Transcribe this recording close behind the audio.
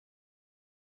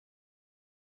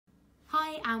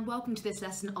Hi and welcome to this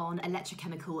lesson on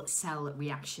electrochemical cell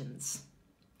reactions.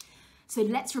 So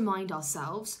let's remind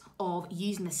ourselves of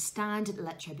using the standard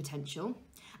electrode potential,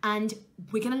 and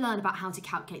we're going to learn about how to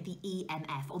calculate the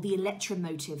EMF, or the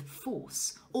electromotive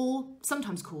force, or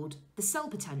sometimes called the cell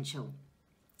potential.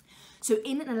 So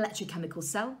in an electrochemical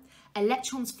cell,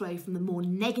 electrons flow from the more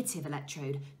negative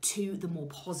electrode to the more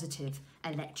positive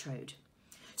electrode.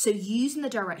 So using the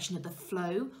direction of the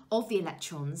flow of the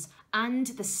electrons and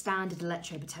the standard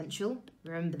electrode potential,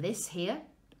 remember this here,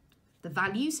 the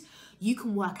values, you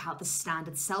can work out the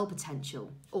standard cell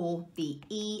potential, or the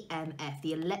EMF,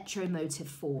 the electromotive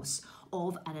force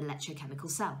of an electrochemical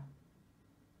cell.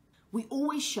 We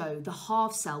always show the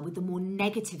half cell with the more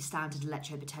negative standard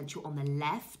electrode potential on the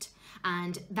left,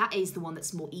 and that is the one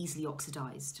that's more easily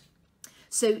oxidized.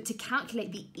 So to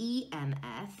calculate the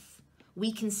EMF,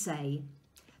 we can say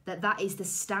that is the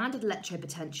standard electrode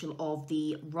potential of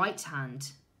the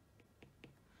right-hand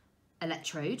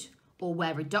electrode, or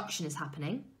where reduction is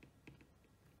happening,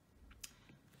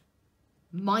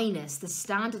 minus the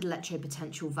standard electrode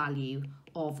potential value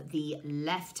of the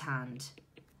left-hand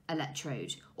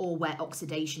electrode, or where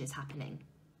oxidation is happening.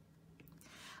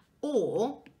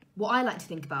 Or, what I like to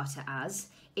think about it as,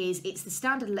 is it's the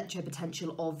standard electrode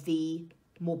potential of the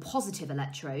more positive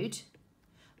electrode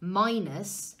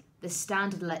minus the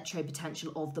standard electrode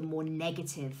potential of the more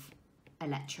negative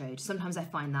electrode. Sometimes I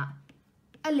find that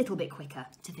a little bit quicker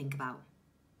to think about.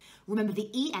 Remember, the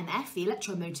EMF, the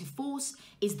electromotive force,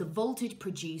 is the voltage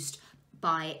produced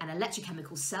by an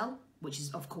electrochemical cell, which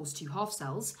is of course two half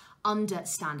cells, under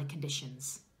standard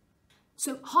conditions.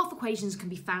 So half equations can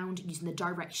be found using the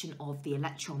direction of the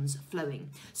electrons flowing.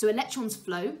 So electrons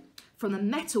flow from the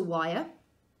metal wire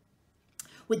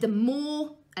with the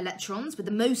more electrons, with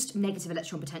the most negative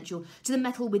electron potential, to the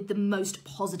metal with the most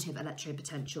positive electrode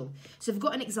potential. So I've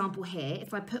got an example here.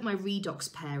 If I put my redox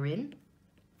pair in,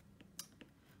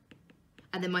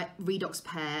 and then my redox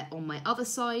pair on my other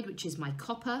side, which is my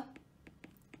copper,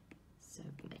 so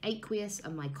my aqueous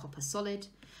and my copper solid,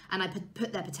 and I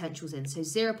put their potentials in, so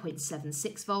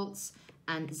 0.76 volts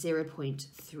and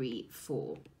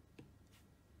 0.34.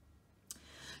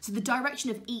 So the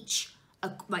direction of each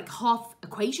half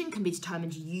equation can be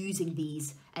determined using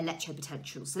these electrode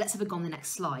potentials. So let's have a go on the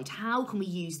next slide. How can we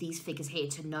use these figures here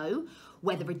to know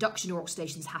whether reduction or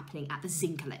oxidation is happening at the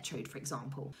zinc electrode, for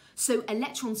example? So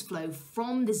electrons flow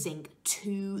from the zinc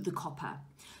to the copper.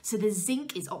 So the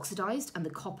zinc is oxidized and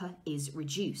the copper is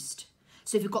reduced.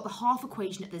 So if we've got the half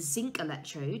equation at the zinc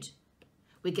electrode,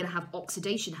 we're going to have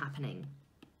oxidation happening.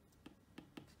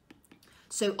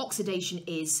 So oxidation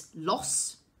is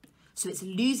loss. So it's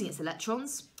losing its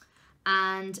electrons,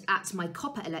 and at my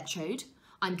copper electrode,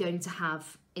 I'm going to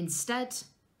have instead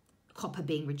copper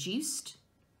being reduced.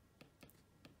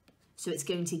 So it's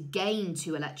going to gain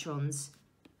 2 electrons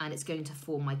and it's going to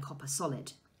form my copper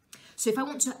solid. So if I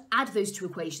want to add those two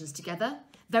equations together,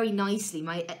 very nicely,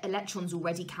 my electrons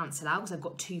already cancel out because I've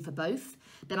got 2 for both.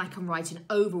 Then I can write an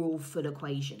overall full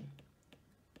equation.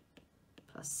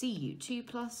 Plus Cu2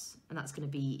 plus, and that's going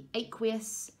to be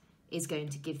aqueous, is going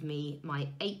to give me my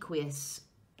aqueous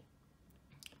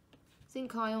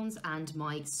zinc ions and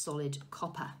my solid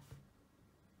copper.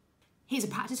 Here's a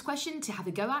practice question to have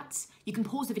a go at. You can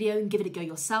pause the video and give it a go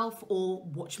yourself, or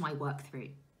watch my work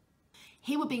through.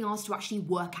 Here we're being asked to actually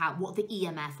work out what the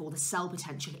EMF, or the cell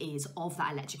potential, is of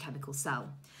that electrochemical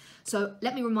cell. So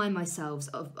let me remind myself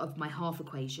of my half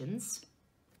equations.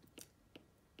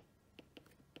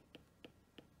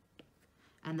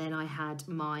 And then I had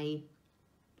my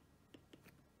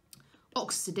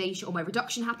oxidation, or my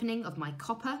reduction happening of my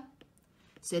copper.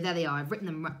 So there they are, I've written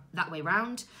them that way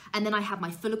round. And then I have my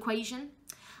full equation.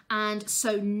 And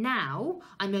so now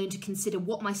I'm going to consider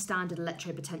what my standard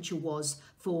electrode potential was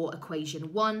for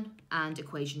equation 1 and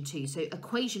equation 2. So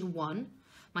equation 1,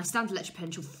 my standard electrode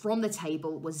potential from the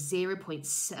table was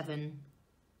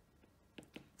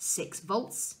 0.76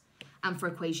 volts. And for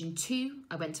equation 2,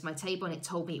 I went to my table and it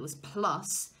told me it was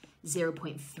plus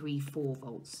 0.34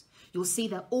 volts. You'll see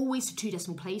they're always to 2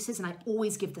 decimal places, and I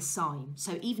always give the sign.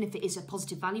 So even if it is a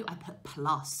positive value, I put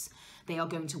plus. They are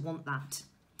going to want that.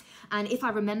 And if I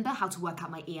remember how to work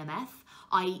out my EMF,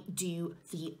 I do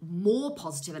the more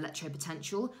positive electrode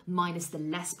potential minus the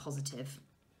less positive.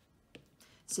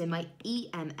 So my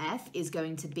EMF is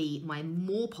going to be my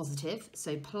more positive,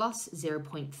 so plus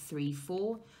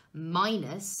 0.34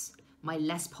 minus my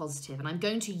less positive. And I'm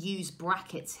going to use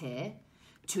brackets here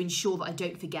to ensure that I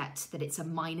don't forget that it's a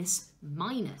minus.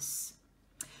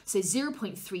 So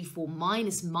 0.34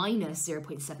 minus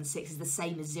 0.76 is the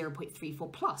same as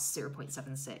 0.34 plus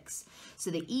 0.76. So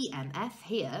the EMF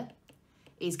here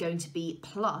is going to be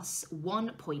plus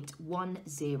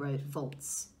 1.10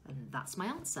 volts. And that's my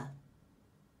answer.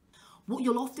 What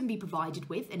you'll often be provided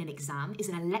with in an exam is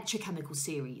an electrochemical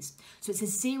series. So it's a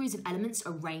series of elements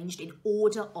arranged in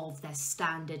order of their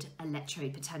standard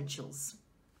electrode potentials.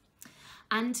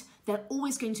 And they're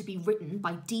always going to be written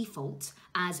by default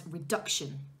as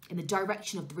reduction, in the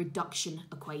direction of the reduction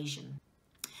equation.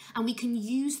 And we can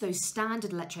use those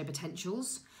standard electrode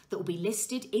potentials that will be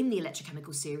listed in the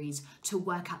electrochemical series to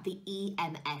work out the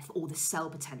EMF, or the cell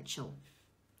potential.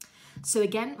 So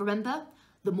again, remember,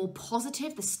 the more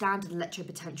positive the standard electrode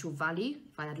potential value,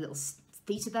 if I add a little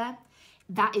theta there,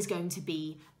 that is going to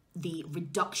be the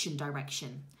reduction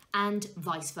direction, and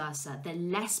vice versa. The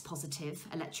less positive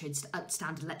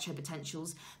standard electrode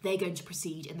potentials, they're going to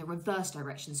proceed in the reverse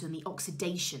direction, so in the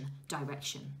oxidation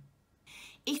direction.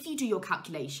 If you do your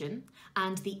calculation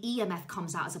and the EMF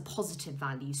comes out as a positive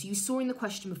value, so you saw in the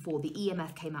question before, the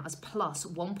EMF came out as plus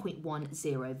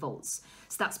 1.10 volts,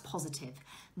 so that's positive.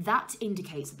 That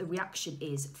indicates that the reaction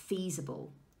is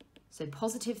feasible. So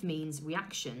positive means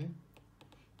reaction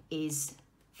is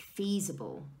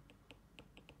feasible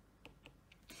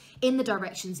in the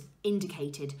directions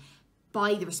indicated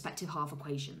by the respective half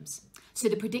equations. So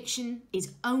the prediction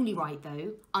is only right,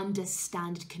 though, under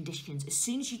standard conditions. As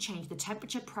soon as you change the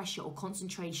temperature, pressure, or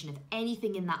concentration of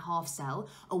anything in that half cell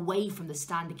away from the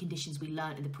standard conditions we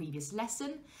learned in the previous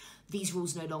lesson, these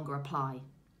rules no longer apply.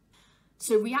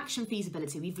 So reaction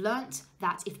feasibility, we've learnt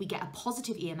that if we get a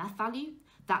positive EMF value,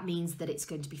 that means that it's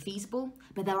going to be feasible,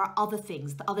 but there are other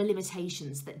things, the other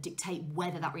limitations that dictate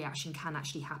whether that reaction can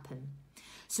actually happen.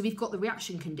 So we've got the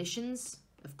reaction conditions,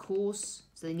 of course,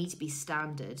 so they need to be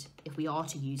standard if we are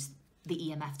to use the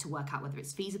EMF to work out whether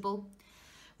it's feasible.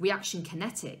 Reaction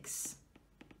kinetics.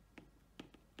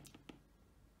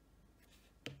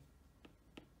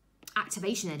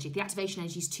 Activation energy. If the activation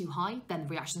energy is too high, then the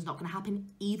reaction is not going to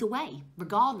happen either way,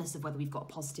 regardless of whether we've got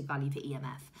a positive value for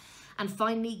EMF. And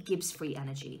finally, Gibbs free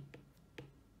energy.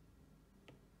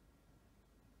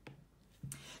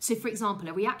 So for example,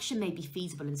 a reaction may be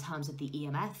feasible in terms of the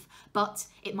EMF, but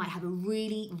it might have a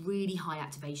really, really high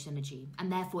activation energy,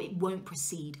 and therefore it won't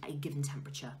proceed at a given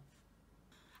temperature.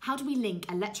 How do we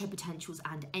link electrode potentials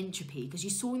and entropy? Because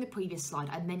you saw in the previous slide,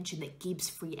 I mentioned that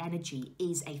Gibbs free energy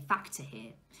is a factor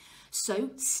here. So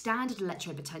standard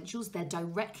electrode potentials, they're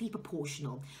directly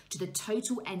proportional to the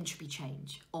total entropy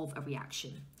change of a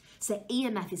reaction. So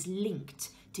EMF is linked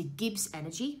to Gibbs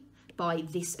energy by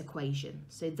this equation.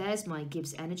 So there's my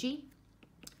Gibbs energy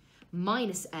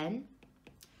minus N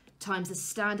times the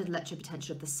standard electrode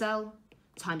potential of the cell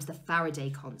times the Faraday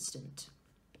constant.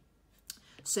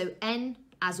 So N,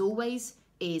 as always,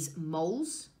 is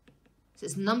moles. So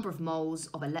it's number of moles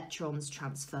of electrons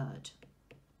transferred.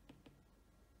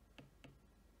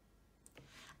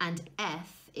 And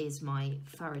F is my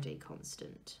Faraday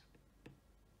constant.